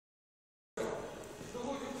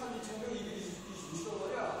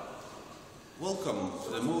Welcome to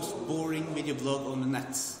the most boring video blog on the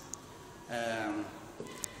net. I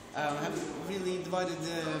have really divided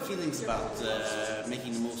feelings about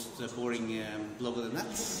making the most boring blog on the net.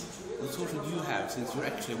 What sort of you have, since you're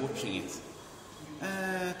actually watching it?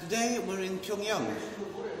 Today we're in Pyongyang,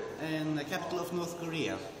 in the capital of North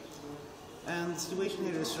Korea. And the situation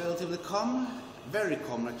here is relatively calm, very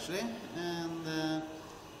calm actually, and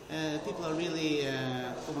people are really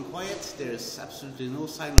calm and quiet. There's absolutely no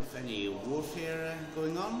sign of any warfare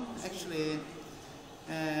going on. Actually,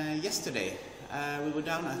 yesterday we were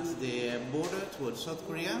down at the border towards South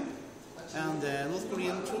Korea, and the North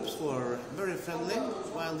Korean troops were very friendly,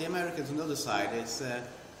 while the Americans on the other side is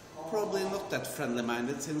probably not that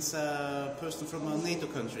friendly-minded, since a person from a NATO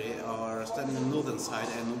country are standing on the northern side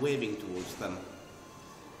and waving towards them.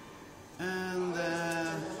 And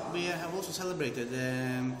we have also celebrated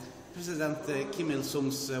President Kim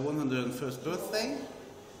Il-sung's 101st birthday,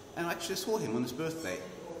 and I actually saw him on his birthday.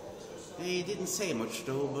 He didn't say much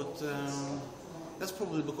though, but that's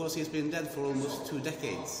probably because he's been dead for almost 2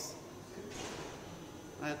 decades.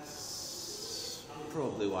 That's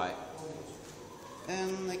probably why.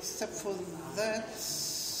 And except for that,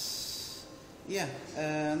 yeah,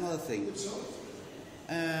 another thing.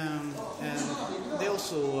 And they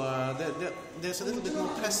also, there's a little bit more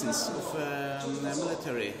presence of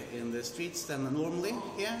military in the streets than normally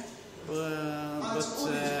here, but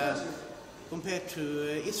compared to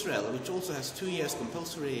Israel, which also has 2 years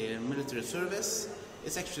compulsory military service,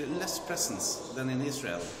 it's actually less presence than in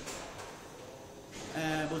Israel.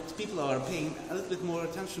 But people are paying a little bit more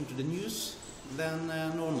attention to the news than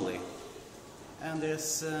normally. And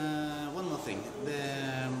there's one more thing.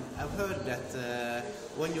 I've heard that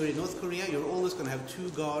when you're in North Korea, you're always going to have 2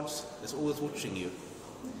 guards that's always watching you.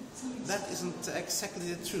 That isn't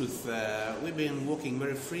exactly the truth. We've been walking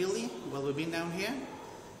very freely while we've been down here,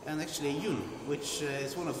 and actually Yun, which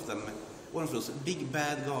is one of them, one of those big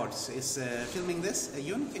bad guards, is filming this.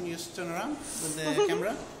 Yun, can you just turn around with the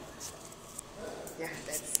camera? Yeah,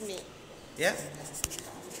 that's me. Yeah.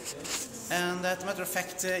 And as a matter of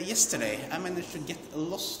fact, yesterday I managed to get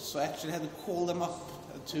lost, so I actually had to call them up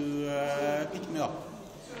to pick me up.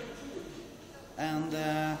 And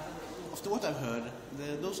after what I've heard,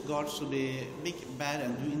 those guards will be big, bad,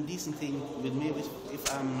 and do indecent things with me if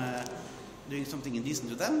I'm doing something indecent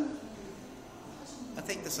to them. I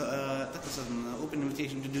think that is an open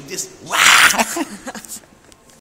invitation to do this.